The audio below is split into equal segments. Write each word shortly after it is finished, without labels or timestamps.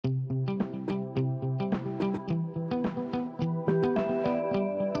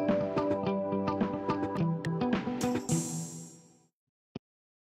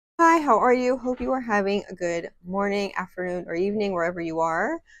Hi, how are you? Hope you are having a good morning, afternoon, or evening, wherever you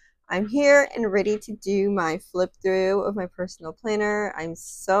are. I'm here and ready to do my flip through of my personal planner. I'm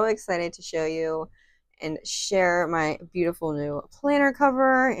so excited to show you and share my beautiful new planner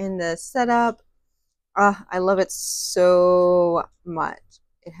cover and the setup. I love it so much.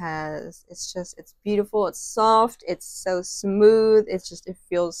 It's beautiful, it's soft, it's so smooth, it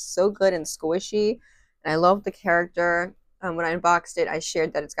feels so good and squishy. And I love the character. When I unboxed it, I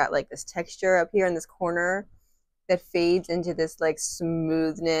shared that it's got like this texture up here in this corner that fades into this like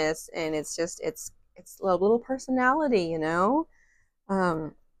smoothness, and it's a little personality, you know?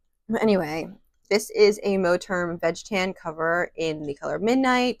 But anyway, this is a moterm vegtan cover in the color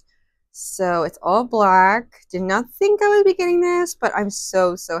Midnight. So it's all black. Did not think I would be getting this, but I'm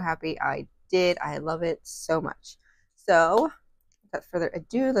so happy I did. I love it so much. So without further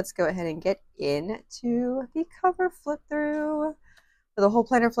ado, let's go ahead and get into the cover flip through. For the whole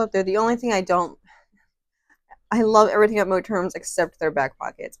planner flip through, the only thing I love everything at moterms except their back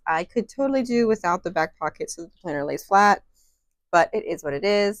pockets. I could totally do without the back pockets so the planner lays flat, but it is what it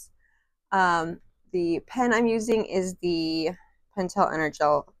is. The pen I'm using is the Pentel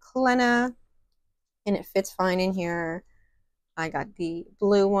Energel Clena, and it fits fine in here. I got the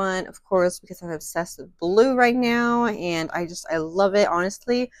blue one, of course, because I'm obsessed with blue right now, and I love it,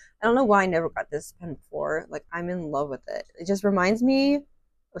 honestly. I don't know why I never got this pen before. Like, I'm in love with it. It just reminds me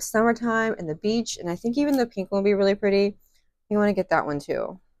of summertime and the beach, and I think even the pink will be really pretty. You want to get that one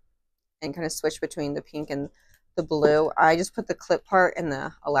too, and kind of switch between the pink and the blue. I just put the clip part in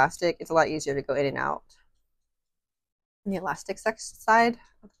the elastic. It's a lot easier to go in and out. On the elastic side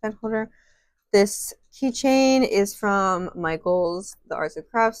of the pen holder. This keychain is from Michael's, the arts and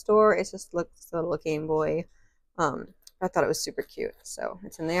crafts store. It just looks a little Game Boy. I thought it was super cute, so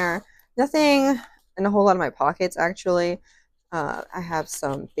it's in there. Nothing in a whole lot of my pockets, actually. I have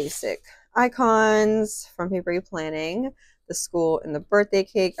some basic icons from Paper Planning, the school and the birthday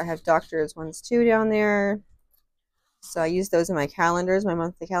cake. I have doctor's ones too down there. So I use those in my calendars, my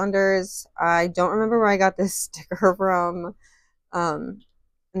monthly calendars. I don't remember where I got this sticker from.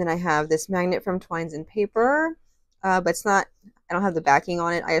 And then I have this magnet from Twines and Paper, but it's not, I don't have the backing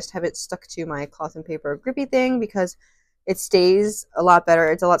on it. I just have it stuck to my cloth and paper grippy thing because it stays a lot better.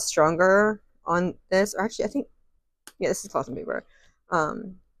 It's a lot stronger on this. Or actually, I think, yeah, this is cloth and paper.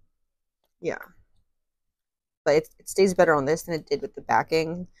 Yeah. But it stays better on this than it did with the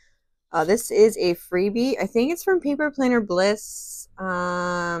backing. This is a freebie. I think it's from Paper Planner Bliss.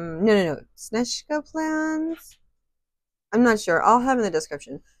 No. Sneshka Plans. I'm not sure. I'll have it in the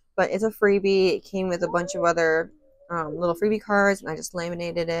description. But it's a freebie. It came with a bunch of other little freebie cards, and I just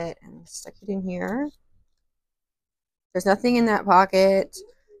laminated it and stuck it in here. There's nothing in that pocket.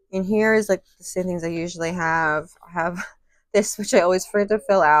 In here is like the same things I usually have. I have this, which I always forget to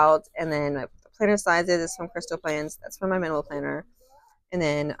fill out, and then the planner sizes is from Crystal Plans. That's from my minimal planner. And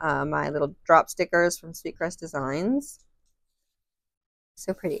then my little drop stickers from Designs.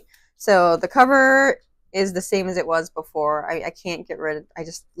 So pretty. So the cover is the same as it was before. I can't get rid of it. I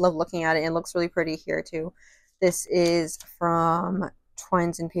just love looking at it. It looks really pretty here too. This is from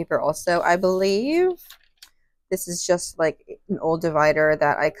Twines and Paper also, I believe. This is just like an old divider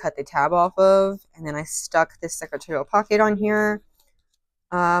that I cut the tab off of, and then I stuck this secretarial pocket on here.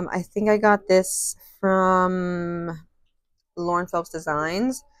 I think I got this from Lauren Phelps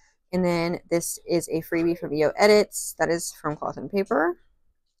Designs, and then this is a freebie from EO Edits that is from Cloth and Paper.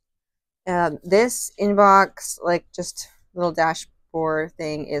 This inbox, like just little dashboard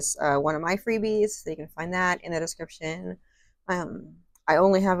thing, is one of my freebies, so you can find that in the description. I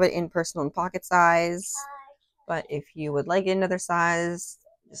only have it in personal and pocket size, but if you would like another size,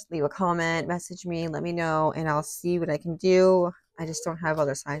 just leave a comment, message me, let me know, and I'll see what I can do. I just don't have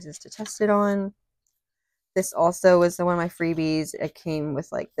other sizes to test it on. This also is one of my freebies. It came with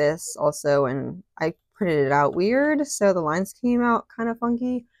like this also, and I printed it out weird, so the lines came out kind of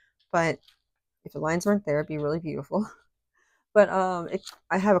funky, but if the lines weren't there, it'd be really beautiful. But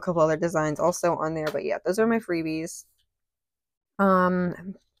I have a couple other designs also on there, but yeah, those are my freebies.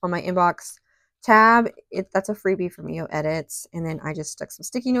 On my inbox tab, that's a freebie from EO Edits, and then I just stuck some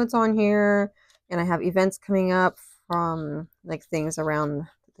sticky notes on here, and I have events coming up from like things around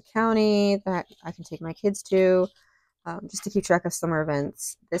the county that I can take my kids to, just to keep track of summer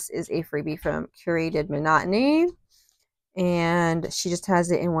events. This is a freebie from Curated Monotony, and she just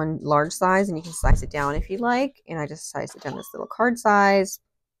has it in one large size, and you can size it down if you like, and I just sized it down this little card size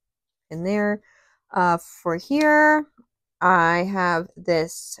in there. For here, I have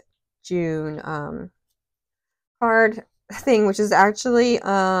this June card thing, which is actually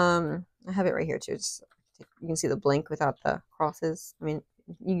I have it right here too. Just, you can see the blank without the crosses. I mean,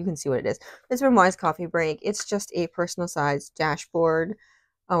 you can see what it is. It's from Wisecoffeebreak. It's just a personal size dashboard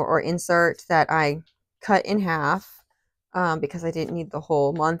or insert that I cut in half because I didn't need the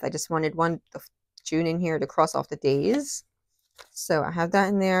whole month. I just wanted June in here to cross off the days. So I have that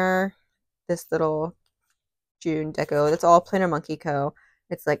in there. This little June deco. That's all Planner Monkey Co.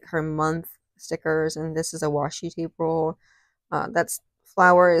 It's like her month stickers, and this is a washi tape roll. That's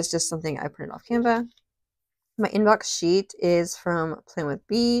flower is just something I printed off Canva. My inbox sheet is from Plan with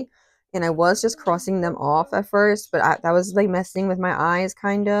B, and I was just crossing them off at first, but that was like messing with my eyes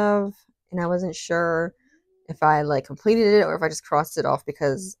kind of, and I wasn't sure if I like completed it or if I just crossed it off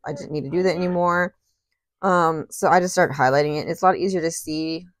because I didn't need to do that anymore. So I just started highlighting it. It's a lot easier to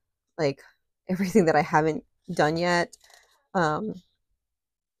see like everything that I haven't done yet.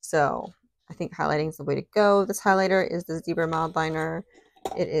 So I think highlighting is the way to go. This highlighter is the Zebra Mild Liner.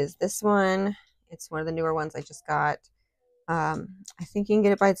 It is this one. It's one of the newer ones I just got. I think you can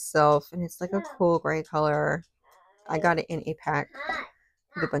get it by itself, and it's like a cool gray color. I got it in a pack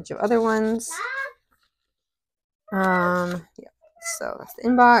with a bunch of other ones. Yeah. So that's the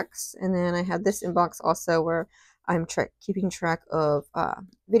inbox, and then I have this inbox also where I'm keeping track of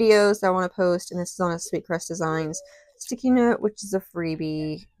videos that I want to post, and this is on a Sweet Crest Designs sticky note, which is a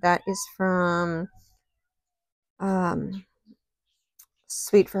freebie. That is from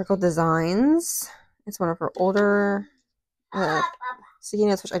Sweet Freckle Designs. It's one of her older sticky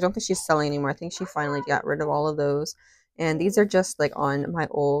notes, which I don't think she's selling anymore. I think she finally got rid of all of those, and these are just like on my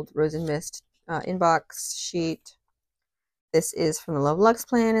old Rose and Mist inbox sheet. This is from the Love Lux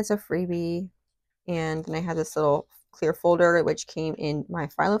plan. It's a freebie. And then I had this little clear folder which came in my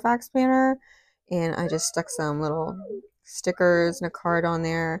Filofax planner, and I just stuck some little stickers and a card on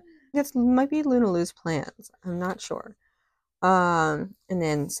there. This might be Luna Lou's plans. I'm not sure. And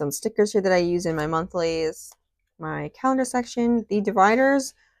then some stickers here that I use in my monthlies. My calendar section. The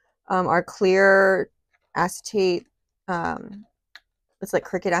dividers are clear acetate. It's like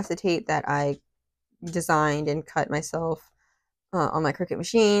Cricut acetate that I designed and cut myself on my Cricut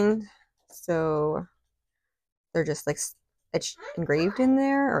machine. So they're just like engraved in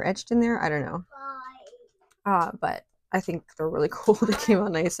there or etched in there. I don't know. But I think they're really cool. They came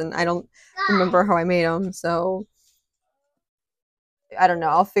out nice, and I don't remember how I made them, so I don't know.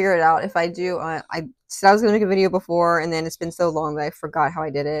 I'll figure it out. If I do, I said I was going to make a video before, and then it's been so long that I forgot how I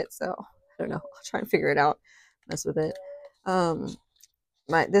did it, so I don't know. I'll try and figure it out. Mess with it.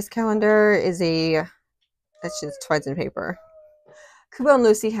 This calendar is that's just Twides and paper. Kubo and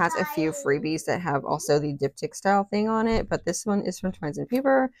Lucy has a few freebies that have also the diptych style thing on it, but this one is from Twides and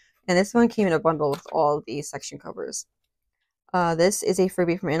Paper, and this one came in a bundle with all the section covers. This is a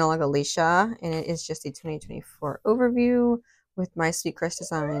freebie from Analog Alicia, and it is just a 2024 overview with my Sweet Crest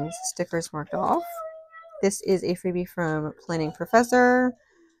Designs stickers marked off. This is a freebie from Planning Professor,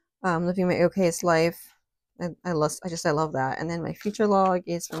 Living My OKest Life. I love that. And then my future log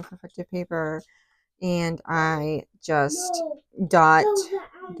is from creffectivepaper, and I just dot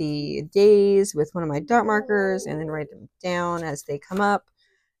the days with one of my dot markers and then write them down as they come up,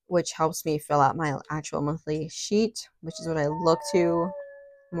 which helps me fill out my actual monthly sheet, which is what I look to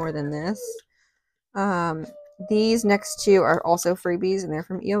more than this. These next two are also freebies, and they're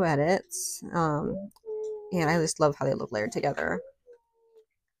from EO Edits, and I just love how they look layered together.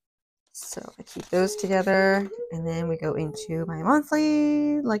 So I keep those together, and then we go into my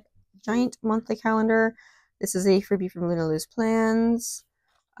monthly, like giant monthly calendar. This is a freebie from Luna Lou's plans.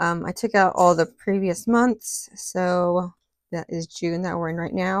 I took out all the previous months, so that is June that we're in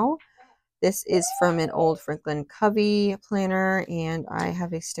right now. This is from an old Franklin Kibby planner, and I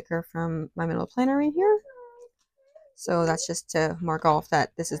have a sticker from my middle planner in here. So that's just to mark off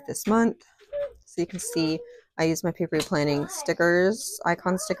that this is this month. So you can see I use my paper planning stickers,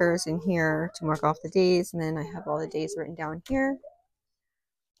 icon stickers in here to mark off the days, and then I have all the days written down here.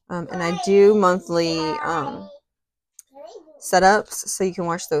 And I do monthly setups, so you can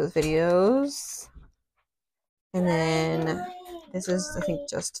watch those videos. And then this is, I think,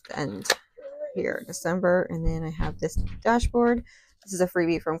 just the end here, December. And then I have this dashboard. This is a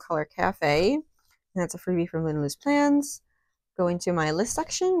freebie from Color Cafe, and that's a freebie from Luna Lou's plans. Go into my list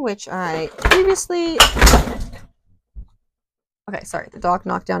section, which I previously... Okay, sorry, the dog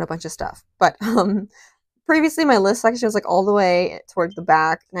knocked down a bunch of stuff. But previously my list section was like all the way towards the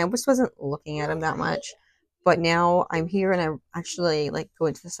back, and I just wasn't looking at them that much. But now I'm here, and I actually like go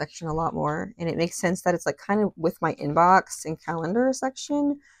into the section a lot more, and it makes sense that it's like kind of with my inbox and calendar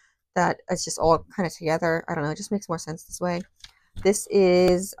section, that it's just all kind of together. I don't know, it just makes more sense this way. This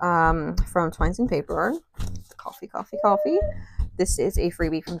is from Twides and Paper. Coffee. This is a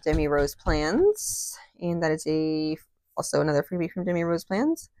freebie from Demi Rose Plans, and that is a Also another freebie from Demi Rose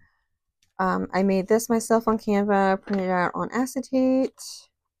Plans. I made this myself on Canva, printed it out on acetate.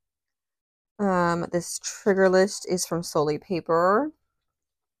 This trigger list is from Solely Paper,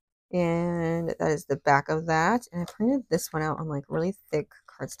 and that is the back of that. And I printed this one out on like really thick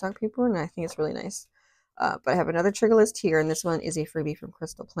cardstock paper, and I think it's really nice. But I have another trigger list here, and this one is a freebie from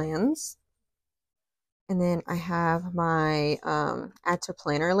Crystal Plans. And then I have my add to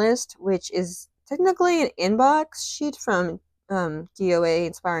planner list, which is technically an inbox sheet from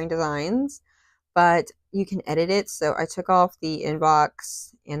doaainspiringdesigns, but you can edit it. So I took off the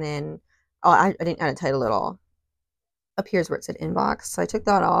inbox, and then I didn't add a title at all. Up here's where it said inbox, so I took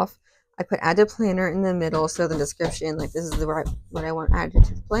that off. I put add to planner in the middle, so the description, like this is what I want added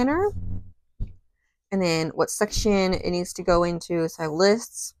to the planner. And then what section it needs to go into. So I have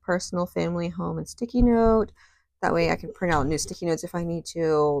lists, personal, family, home, and sticky note. That way I can print out new sticky notes if I need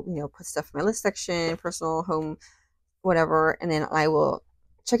to, you know, put stuff in my list section, personal, home, whatever. And then I will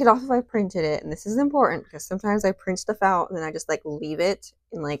check it off if I printed it. And this is important because sometimes I print stuff out and then I just like leave it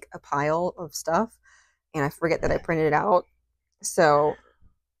in like a pile of stuff and I forget that I printed it out. So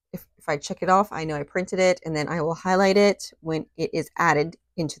if I check it off, I know I printed it, and then I will highlight it when it is added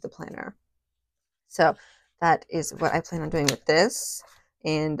into the planner. So that is what I plan on doing with this.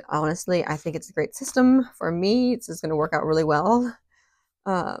 And honestly, I think it's a great system for me. It's just going to work out really well.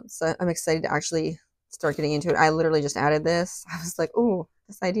 So I'm excited to actually start getting into it. I literally just added this. I was like, oh,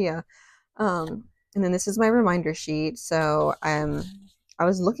 this idea. And then this is my reminder sheet. So I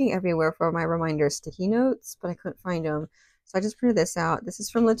was looking everywhere for my reminder sticky notes, but I couldn't find them. So I just printed this out. This is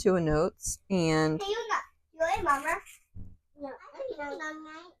from Latuanotes. And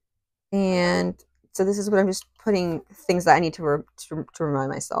so this is what I'm just putting things that I need to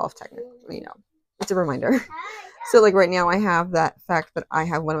remind myself, technically, you know, it's a reminder. So like right now I have that fact that I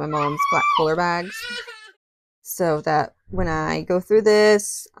have one of my mom's black cooler bags, so that when I go through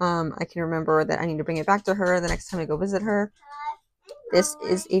this, I can remember that I need to bring it back to her the next time I go visit her. This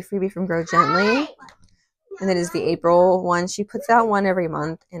is a freebie from Grow Gently, and it is the April one. She puts out one every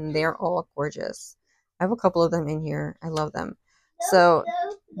month, and they're all gorgeous. I have a couple of them in here. I love them. So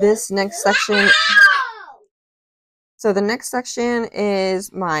this next section, so the next section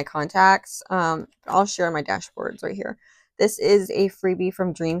is my contacts. I'll share my dashboards right here. This is a freebie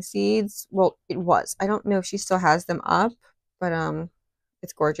from Dream Seeds. Well, it was. I don't know if she still has them up, but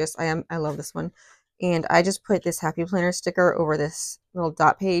it's gorgeous. I love this one. And I just put this Happy Planner sticker over this little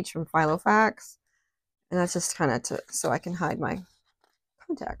dot page from Filofax. And that's just kind of so I can hide my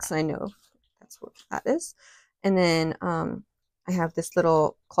contacts. And I know that's what that is. And then I have this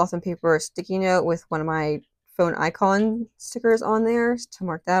little cloth and paper sticky note with one of my phone icon stickers on there to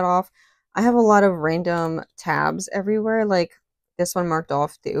mark that off. I have a lot of random tabs everywhere, like this one marked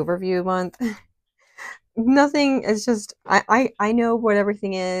off the overview month. Nothing, it's just, I know what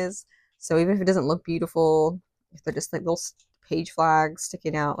everything is. So even if it doesn't look beautiful, if they're just like little page flags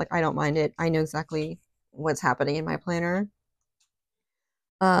sticking out, like I don't mind it. I know exactly what's happening in my planner.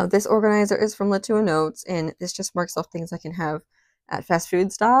 This organizer is from Latuanotes, and this just marks off things I can have at fast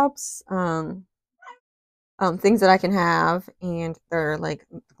food stops. Things that I can have, and they're like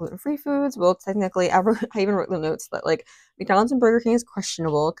gluten-free foods. Well, technically, I even wrote the notes that like McDonald's and Burger King is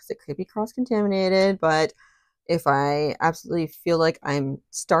questionable because it could be cross-contaminated, but if I absolutely feel like I'm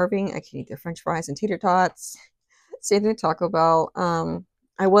starving, I can eat their French fries and tater tots. Same thing with Taco Bell.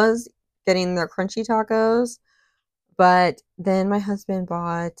 I was getting their crunchy tacos, but then my husband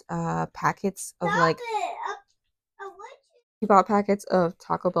bought packets of he bought packets of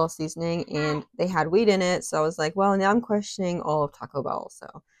Taco Bell seasoning, and they had wheat in it. So I was like, well, now I'm questioning all of Taco Bell. So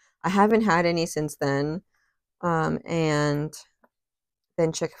I haven't had any since then. And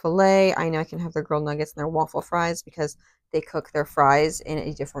then Chick-fil-A, I know I can have their grilled nuggets and their waffle fries because they cook their fries in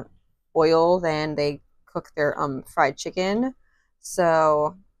a different oil than they cook their fried chicken.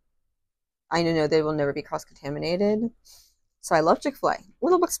 So I know they will never be cross-contaminated. So I love Chick-fil-A. A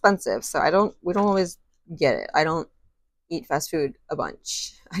little expensive, so we don't always get it. I don't eat fast food a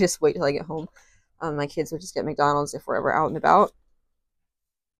bunch. I just wait till I get home. My kids will just get McDonald's if we're ever out and about.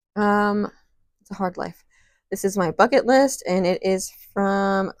 It's a hard life. This is my bucket list, and it is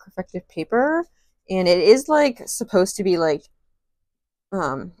from creffectivepaper, and it is like supposed to be like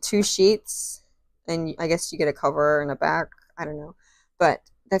 2 sheets, and I guess you get a cover and a back. I don't know, but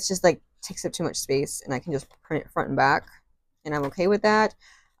that's just like takes up too much space, and I can just print it front and back, and I'm okay with that.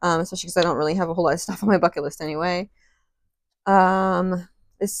 Especially because I don't really have a whole lot of stuff on my bucket list anyway.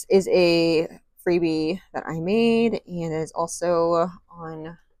 This is a freebie that I made, and it is also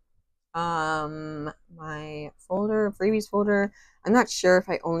on My folder, freebies folder. I'm not sure if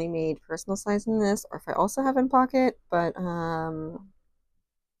I only made personal size in this or if I also have in pocket, but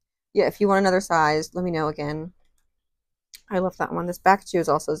yeah, if you want another size, let me know again. I love that one. This back chew is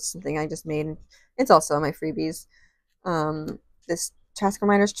also something I just made. It's also on my freebies. This task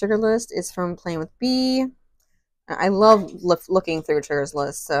reminders trigger list is from Playing with B. I love looking through triggers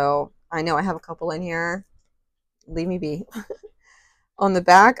lists, so I know I have a couple in here. Leave me be. On the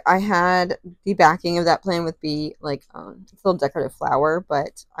back, I had the backing of that Playing with B, like it's a little decorative flower,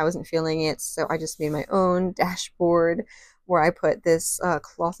 but I wasn't feeling it, so I just made my own dashboard where I put this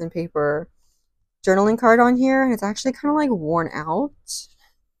cloth and paper journaling card on here, and it's actually kind of like worn out.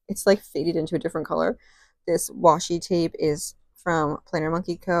 It's like faded into a different color. This washi tape is from Planner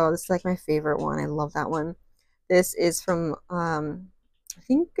Monkey Co. This is like my favorite one. I love that one. This is from I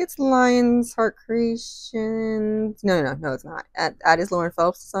think it's Lion's Heart Creations. No, it's not. That is Lauren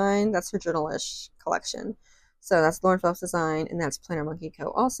Phelps Design. That's her journalish collection. So that's Lauren Phelps Design, and that's Planner Monkey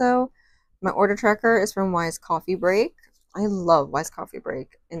Co. Also, my order tracker is from Wisecoffeebreak. I love Wisecoffeebreak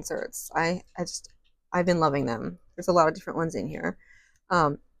inserts. I've been loving them. There's a lot of different ones in here.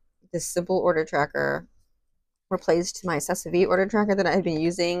 This simple order tracker replaced my Sesame order tracker that I've been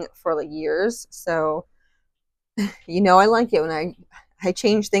using for like years. So you know I like it when I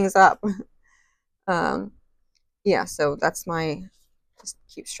change things up. Yeah, so that's my just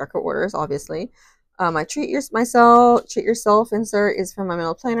keep track of orders, obviously. My treat yourself insert is from my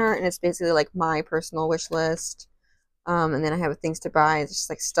middle planner, and it's basically like my personal wish list. And then I have things to buy. It's just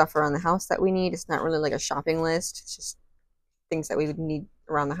like stuff around the house that we need. It's not really like a shopping list. It's just things that we would need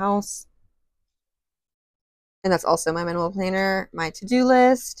around the house. And that's also my minimal planner, my to-do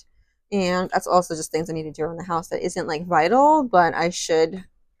list. And that's also just things I need to do around the house that isn't like vital, but I should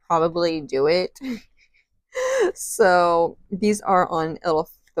probably do it. So these are on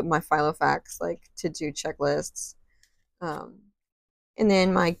my Filofax like to-do checklists. And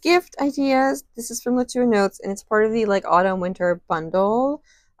then my gift ideas, this is from Latuanotes, and it's part of the like autumn winter bundle.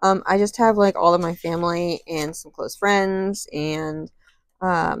 I just have like all of my family and some close friends, and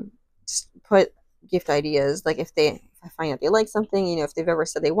just put gift ideas. Like if I find out they like something, you know, if they've ever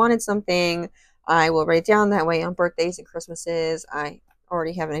said they wanted something, I will write it down. That way on birthdays and Christmases, I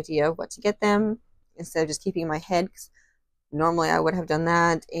already have an idea of what to get them instead of just keeping in my head. Normally I would have done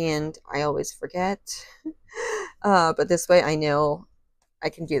that and I always forget. But this way I know I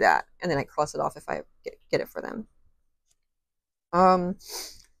can do that, and then I cross it off if I get it for them.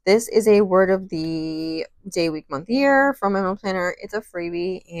 This is a word of the day, week, month, year from my month planner. It's a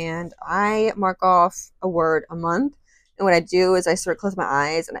freebie, and I mark off a word a month. And what I do is I sort of close my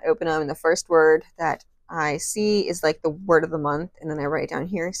eyes and I open them, and the first word that I see is like the word of the month, and then I write it down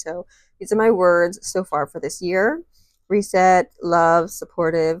here. So these are my words so far for this year: reset, love,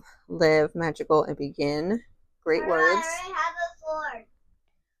 supportive, live, magical, and begin. Great words.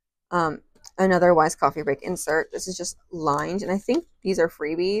 Another Wisecoffeebreak insert. This is just lined, and I think these are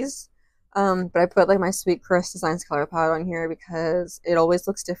freebies. But I put like my sweet creffectivepaper color palette on here because it always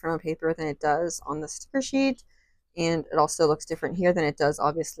looks different on paper than it does on the sticker sheet, and it also looks different here than it does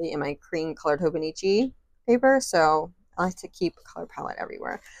obviously in my cream colored Hobonichi paper. So I like to keep a color palette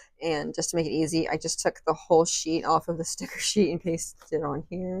everywhere, and just to make it easy, I just took the whole sheet off of the sticker sheet and pasted it on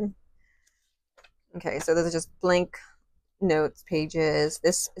here. Okay, so those are just blank notes pages.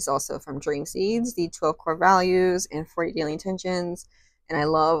 This is also from Dream Seeds, the 12 core values and 40 daily intentions. And I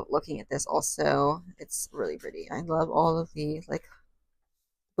love looking at this also. It's really pretty. I love all of the like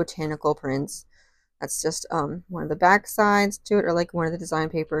botanical prints. That's just one of the back sides to it, or like one of the design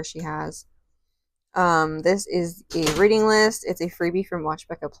papers she has. This is a reading list. It's a freebie from Watch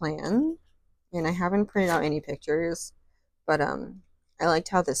Becca Plan. And I haven't printed out any pictures, but I liked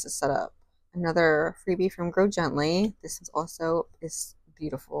how this is set up. Another freebie from Grow Gently. This is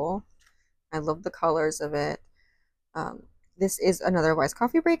beautiful. I love the colors of it. This is another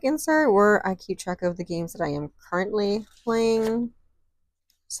Wisecoffeebreak insert where I keep track of the games that I am currently playing.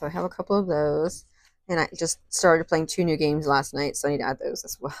 So I have a couple of those. And I just started playing 2 new games last night, so I need to add those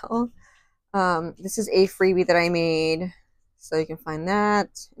as well. This is a freebie that I made, so you can find that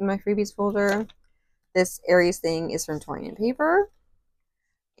in my freebies folder. This Aries thing is from Twine and Paper.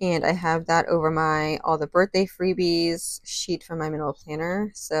 And I have that over all the birthday freebies sheet from my middle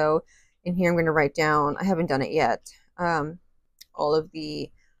planner. So in here I'm going to write down, I haven't done it yet, all of the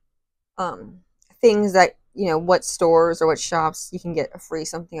things that, you know, what stores or what shops you can get a free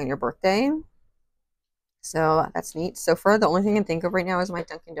something on your birthday. So that's neat. So far the only thing I can think of right now is my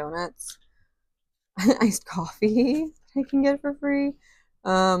Dunkin' Donuts iced coffee I can get for free.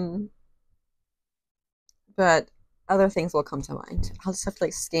 But other things will come to mind. I'll just have to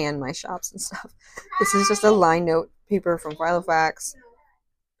like scan my shops and stuff. This is just a line note paper from Filofax.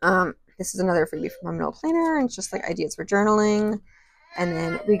 This is another freebie from my middle planner, and it's just like ideas for journaling. And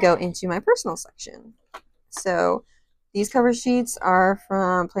then we go into my personal section. So these cover sheets are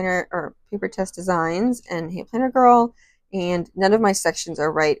from Planner or Paper Test Designs and Hey Planner Girl, and none of my sections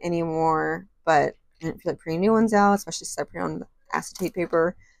are right anymore, but I didn't feel like putting new ones out, especially since I put on acetate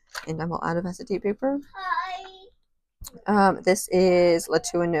paper, and I'm all out of acetate paper. This is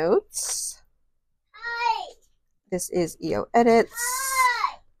latuanotes. This is EO Edits.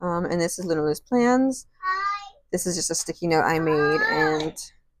 And this is Luna Plans. This is just a sticky note I made, and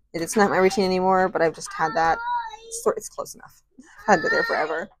it's not my routine anymore, but I've just had that. It's close enough. I've had it there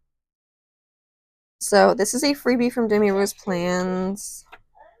forever. So this is a freebie from Demi Rose Plans.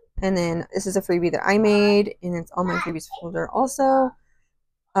 And then this is a freebie that I made, and it's on my freebies folder also.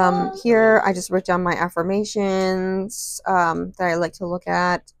 Here I just wrote down my affirmations that I like to look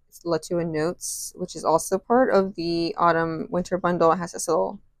at. It's latuanotes, which is also part of the autumn winter bundle. It has this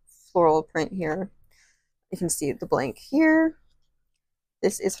little floral print here. You can see the blank here.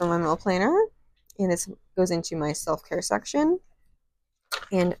 This is from my middle planner, and this goes into my self-care section.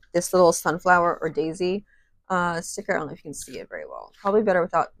 And this little sunflower or daisy sticker, I don't know if you can see it very well. Probably better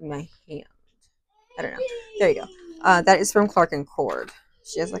without my hand. I don't know. There you go. That is from Clark and Cord.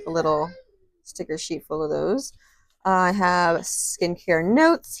 She has like a little sticker sheet full of those. I have skincare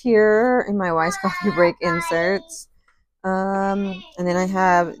notes here in my wisecoffeebreak inserts. And then I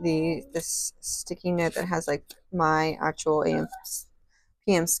have this sticky note that has like my actual AM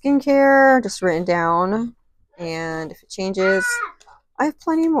PM skincare just written down, and if it changes, I have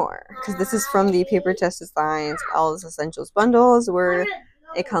plenty more, because this is from the Paper Test Designs Alice Essentials bundles, where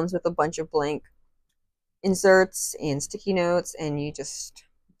it comes with a bunch of blank inserts and sticky notes, and you just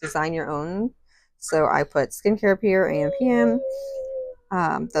design your own. So I put skincare here, AM PM.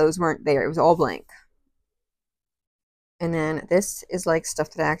 Those weren't there. It was all blank. And then this is like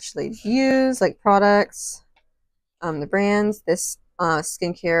stuff that I actually use, like products, the brands. This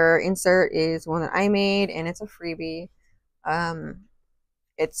skincare insert is one that I made, and it's a freebie.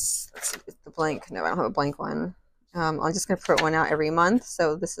 It's the blank. No, I don't have a blank one. I'm just going to put one out every month.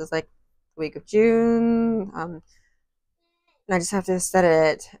 So this is like the week of June. And I just have to set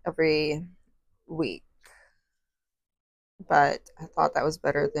it every week. But I thought that was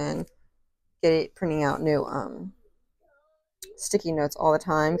better than printing out new sticky notes all the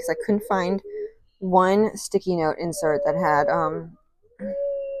time, because I couldn't find one sticky note insert that had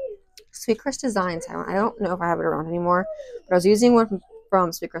Sweet Crush Designs. I don't know if I have it around anymore, but I was using one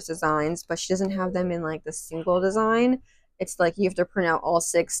from Sweet Crush Designs, but she doesn't have them in like the single design. It's like you have to print out all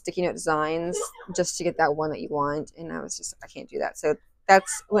 6 sticky note designs just to get that one that you want, and I was just, I can't do that. So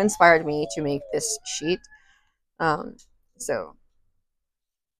that's what inspired me to make this sheet. So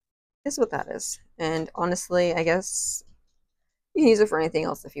this is what that is. And honestly, I guess you can use it for anything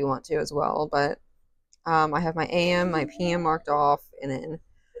else if you want to as well, but I have my AM, my PM marked off, and then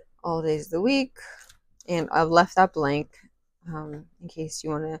all days of the week, and I've left that blank in case you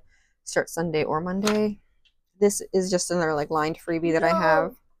want to start Sunday or Monday. This is just another like lined freebie that I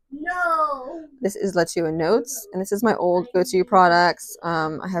have. No. This is latuanotes, and this is my old go-to products.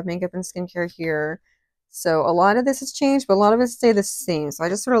 I have makeup and skincare here. So a lot of this has changed, but a lot of it stayed the same. So I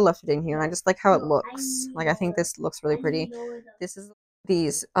just sort of left it in here, and I just like how it looks. Like, I think this looks really pretty.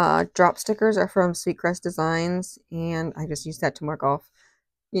 These drop stickers are from Sweet Crest Designs, and I just used that to mark off,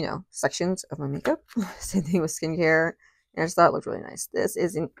 you know, sections of my makeup. Same thing with skincare. And I just thought it looked really nice. This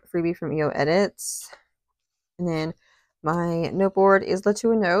is a freebie from EO Edits. And then my note board is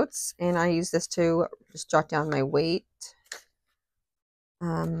latuanotes, and I use this to just jot down my weight.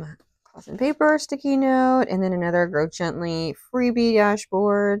 Cloth and paper sticky note, and then another Grow Gently freebie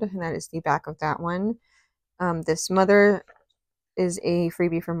dashboard, and that is the back of that one. This mother is a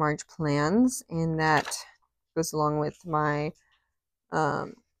freebie from Marge Plans, and that goes along with my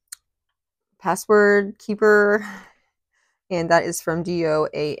password keeper, and that is from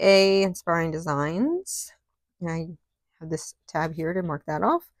doaainspiringdesigns Designs. And I have this tab here to mark that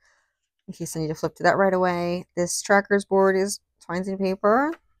off in case I need to flip to that right away. This trackers board is Twines and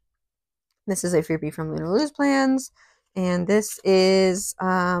Paper. This is a freebie from Luna Plans, and this is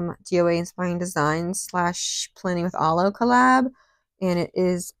DOA Inspiring Designs / Planning with Aloe collab, and it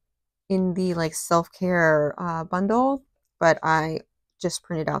is in the like self-care bundle, but I just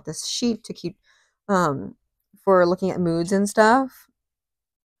printed out this sheet to keep for looking at moods and stuff.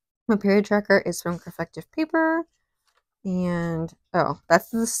 My period tracker is from creffectivepaper, and oh, that's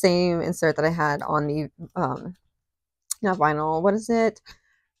the same insert that I had on the not vinyl, what is it,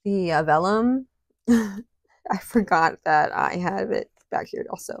 the vellum. I forgot that I have it back here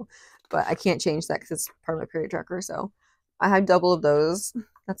also, but I can't change that because it's part of my period tracker. So I have double of those.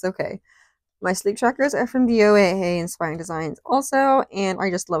 That's okay. My sleep trackers are from doaainspiring designs also, and I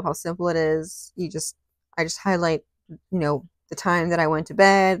just love how simple it is. I just highlight, the time that I went to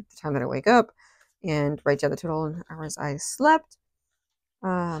bed, the time that I wake up, and write down the total hours I slept.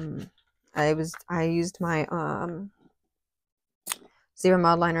 I used my zero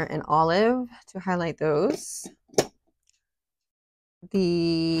mild liner and olive to highlight those.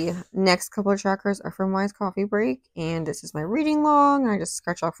 The next couple of trackers are from wisecoffeebreak, and this is my reading log. I just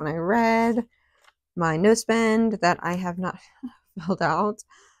scratch off when I read. My noseband that I have not filled out,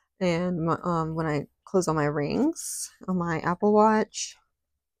 and when I close on my rings on my Apple Watch.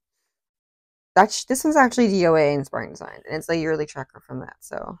 This one's actually DOA Inspiring Designs, and it's a yearly tracker from that,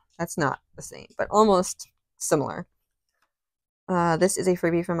 so that's not the same, but almost similar. This is a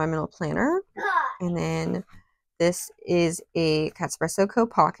freebie from my middle planner, and then this is a Catspresso Co.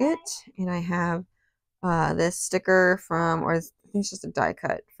 Pocket, and I have this sticker from, or I think it's just a die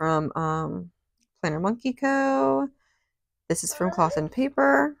cut from Planner Monkey Co. This is from Cloth and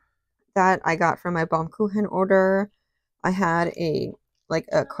Paper that I got from my Baumkuchen order. I had a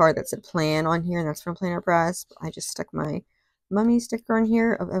card that said plan on here, and that's from Planner Press. I just stuck my mummy sticker on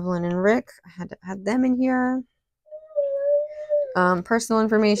here of Evelyn and Rick. I had to add them in here. Personal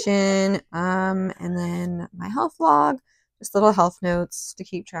information, and then my health log, just little health notes to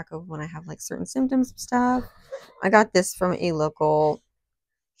keep track of when I have like certain symptoms and stuff. I got this from a local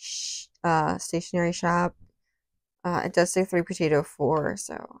stationery shop. It does say 3 potato 4,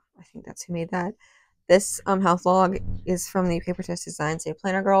 so I think that's who made that. This health log is from the papertessdesigns, a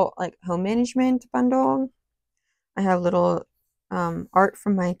Planner Girl like home management bundle. I have little art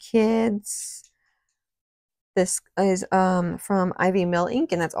from my kids. This is from Ivy Mill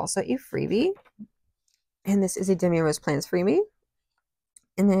Ink, and that's also a freebie. And this is a Demi Rose Plans freebie.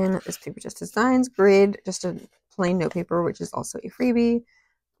 And then this papertessdesigns grid, just a plain note paper, which is also a freebie.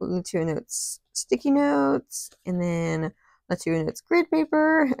 Latuanotes sticky notes, and then Latuanotes grid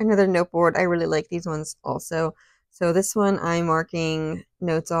paper, another note board. I really like these ones also. So this one I'm marking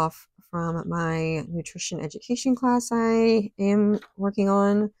notes off from my nutrition education class I am working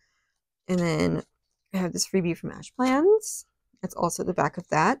on. And then I have this freebie from Ash Plans. That's also the back of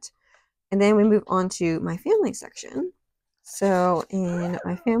that. And then we move on to my family section. So in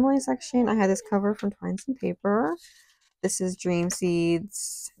my family section, I had this cover from Twines and Paper. This is Dream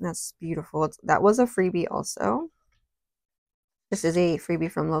Seeds. That's beautiful. That was a freebie also. This is a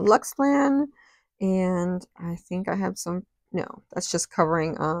freebie from Love Lux Plan. And I think I have some, no, that's just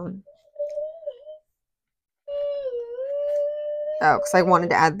covering, because I wanted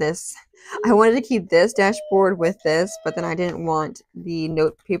to add this. I wanted to keep this dashboard with this, but then I didn't want the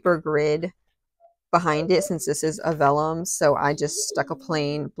note paper grid behind it since this is a vellum, so I just stuck a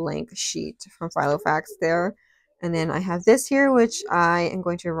plain blank sheet from Filofax there. And then I have this here, which I am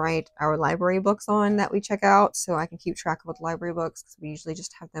going to write our library books on that we check out, so I can keep track of the library books, because we usually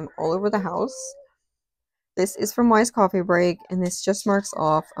just have them all over the house. This is from wisecoffeebreak, and this just marks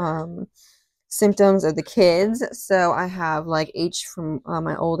off symptoms of the kids. So I have like H from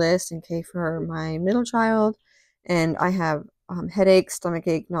my oldest and K for my middle child, and I have headache,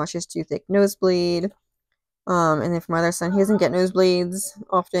 stomachache, nauseous, toothache, nosebleed. And then for my other son, he doesn't get nosebleeds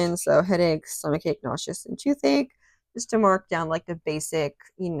often, so headache, stomachache, nauseous, and toothache, just to mark down like the basic,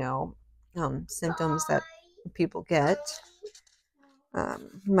 symptoms that people get.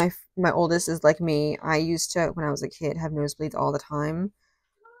 My oldest is like me. I used to, when I was a kid, have nosebleeds all the time.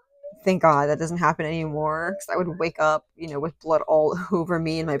 Thank God that doesn't happen anymore, because I would wake up, with blood all over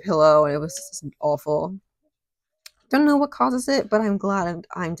me and my pillow, and it was just awful. Don't know what causes it, but I'm glad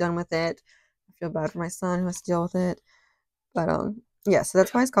I'm done with it. I feel bad for my son who has to deal with it. But yeah, so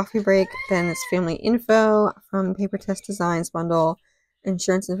that's wisecoffeebreak. Then it's family info from papertessdesigns bundle.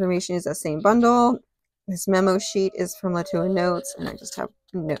 Insurance information is that same bundle. This memo sheet is from Latuanotes, and I just have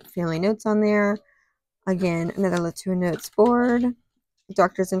family notes on there. Again, another Latuanotes board.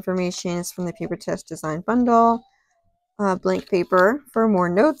 Doctor's information is from the papertessdesign bundle. Blank paper for more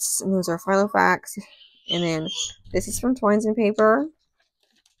notes, and those are Filofax. And then this is from Twines and Paper.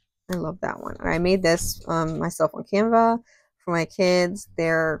 I love that one. I made this myself on Canva for my kids.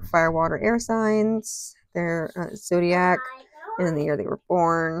 Their fire, water, air signs, their zodiac, and then the year they were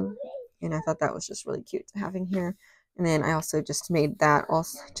born. And I thought that was just really cute to have in here. And then I also just made that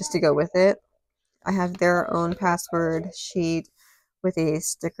also just to go with it. I have their own password sheet with a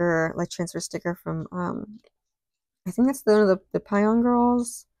sticker, like transfer sticker from, I think that's one of the Pion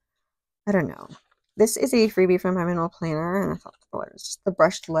Girls. I don't know. this is a freebie from my manual planner, and I thought the letters, just the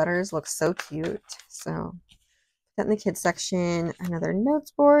brushed letters look so cute. So that in the kids section, another notes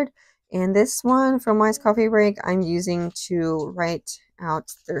board. And this one from wisecoffeebreak I'm using to write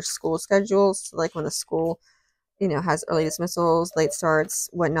out their school schedules. So like when the school, you know, has early dismissals, late starts,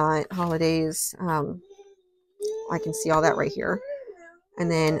 whatnot, holidays. I can see all that right here. And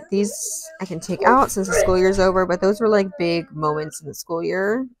then these I can take out since the school year is over, but those were like big moments in the school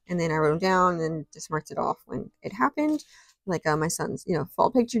year. And then I wrote them down and just marked it off when it happened. Like my son's, you know, fall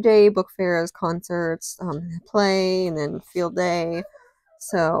picture day, book fairs, concerts, play, and then field day.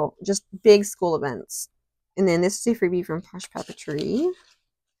 So just big school events. And then this is a freebie from Posh Papeterie.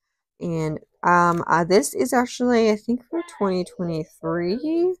 And this is actually, I think, for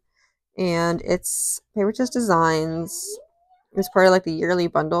 2023. And it's papertessdesigns. It was part of like the yearly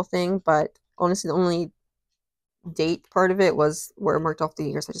bundle thing, but honestly, the only date part of it was where I marked off the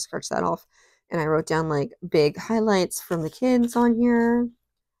year, so I just scratched that off. And I wrote down like big highlights from the kids on here.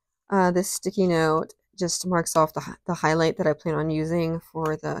 This sticky note just marks off the highlight that I plan on using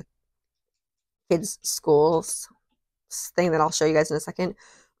for the kids' schools thing that I'll show you guys in a second.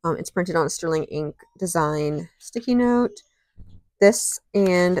 It's printed on a sterling ink design sticky note. This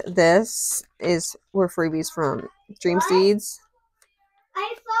and this were freebies from Dream Seeds.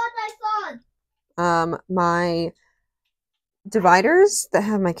 I thought. My dividers that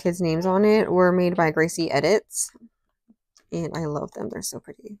have my kids' names on it were made by Gracie Edits, and I love them. They're so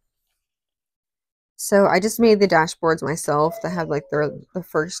pretty. So I just made the dashboards myself that have like the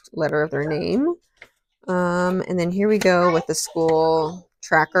first letter of their name. And then here we go with the school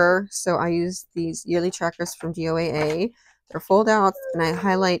tracker. So I use these yearly trackers from DOAA. They're fold outs, and I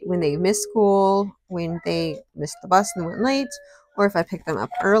highlight when they miss school, when they missed the bus and went late, or if I picked them up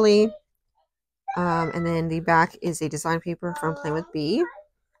early. And then the back is a design paper from Playing with Bee.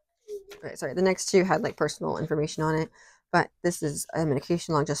 Okay, sorry, the next two had like personal information on it, but this is a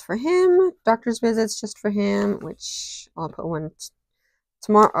medication log just for him, doctor's visits just for him, which I'll put one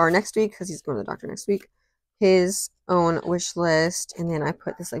tomorrow or next week because he's going to the doctor next week. His own wish list, and then I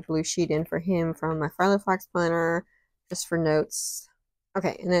put this like blue sheet in for him from my Filofax planner just for notes.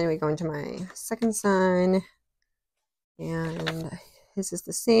 Okay, and then we go into my second son, and his is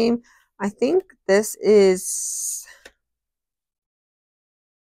the same. I think this is,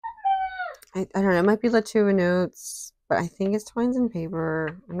 I don't know, it might be latuanotes, but I think it's twines and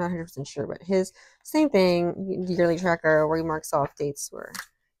paper. I'm not 100% sure, but his same thing, yearly tracker where he marks off dates where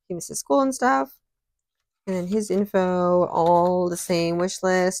he misses school and stuff. And then his info, all the same wish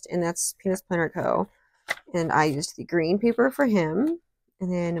list, and that's Penis Planner Co. And I used the green paper for him.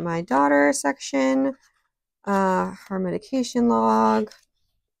 And then my daughter section, her medication log,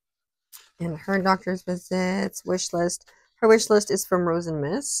 and her doctor's visits, wish list. Her wish list is from Rose and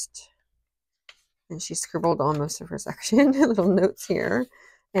Mist. And she scribbled on most of her section, little notes here.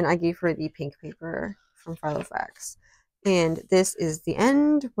 And I gave her the pink paper from Filofax. And this is the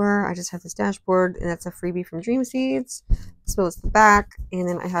end where I just have this dashboard, and that's a freebie from Dream Seeds. So it's the back, and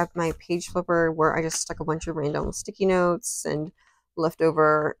then I have my page flipper where I just stuck a bunch of random sticky notes and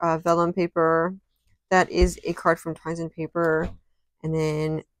leftover vellum paper. That is a card from Twines and Paper, and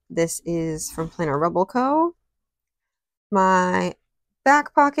then this is from Planner Rebel Co. My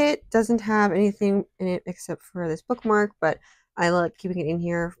back pocket doesn't have anything in it except for this bookmark, but I like keeping it in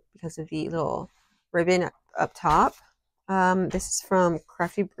here because of the little ribbon up top. This is from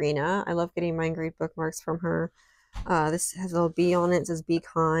Creffectivepaper. I love getting my engraved bookmarks from her. This has a little bee on it. It says "Be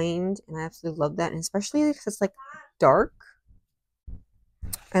kind," and I absolutely love that, and especially because it's like dark.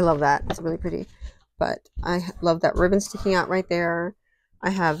 I love that. It's really pretty. But I love that ribbon sticking out right there. I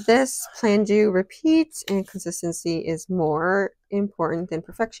have this, plan, do, repeat, and consistency is more important than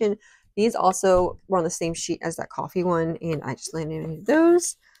perfection. These also were on the same sheet as that coffee one, and I just laminated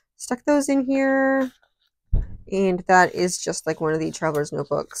those, stuck those in here. And that is just like one of the Traveler's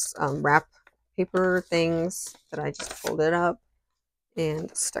Notebooks wrap paper things that I just folded up and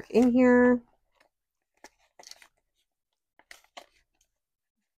stuck in here.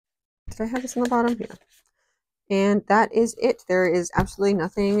 Did I have this on the bottom? Here. And that is it. There is absolutely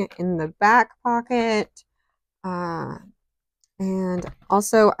nothing in the back pocket. And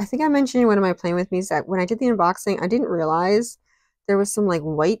also, I think I mentioned in one of my Playing With Me's that when I did the unboxing, I didn't realize there was some like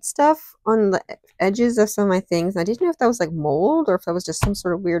white stuff on the edges of some of my things. I didn't know if that was like mold or if that was just some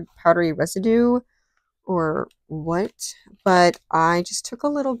sort of weird powdery residue or what. But I just took a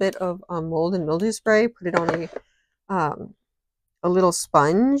little bit of mold and mildew spray, put it on a little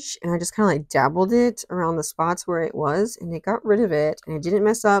sponge, and I just kind of like dabbled it around the spots where it was, and it got rid of it, and it didn't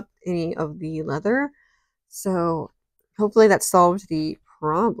mess up any of the leather. So hopefully that solved the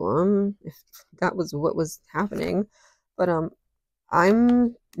problem if that was what was happening. But I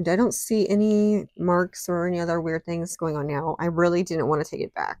don't see any marks or any other weird things going on now. I really didn't want to take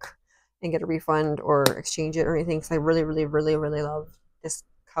it back and get a refund or exchange it or anything because I really, really, really, really love this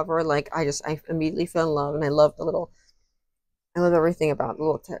cover. Like I immediately fell in love, and I love everything about the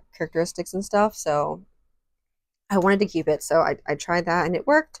little characteristics and stuff. So I wanted to keep it. So I tried that and it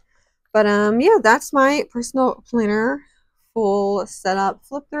worked. But yeah, that's my personal planner full setup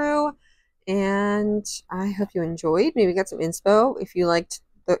flip through. And I hope you enjoyed. Maybe got some inspo. If you liked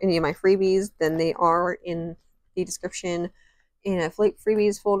any of my freebies, then they are in the description in a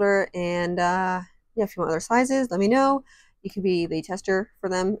freebies folder. And yeah, if you want other sizes, let me know. You can be the tester for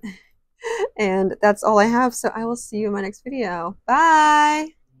them. And that's all I have. So I will see you in my next video.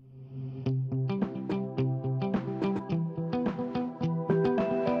 Bye.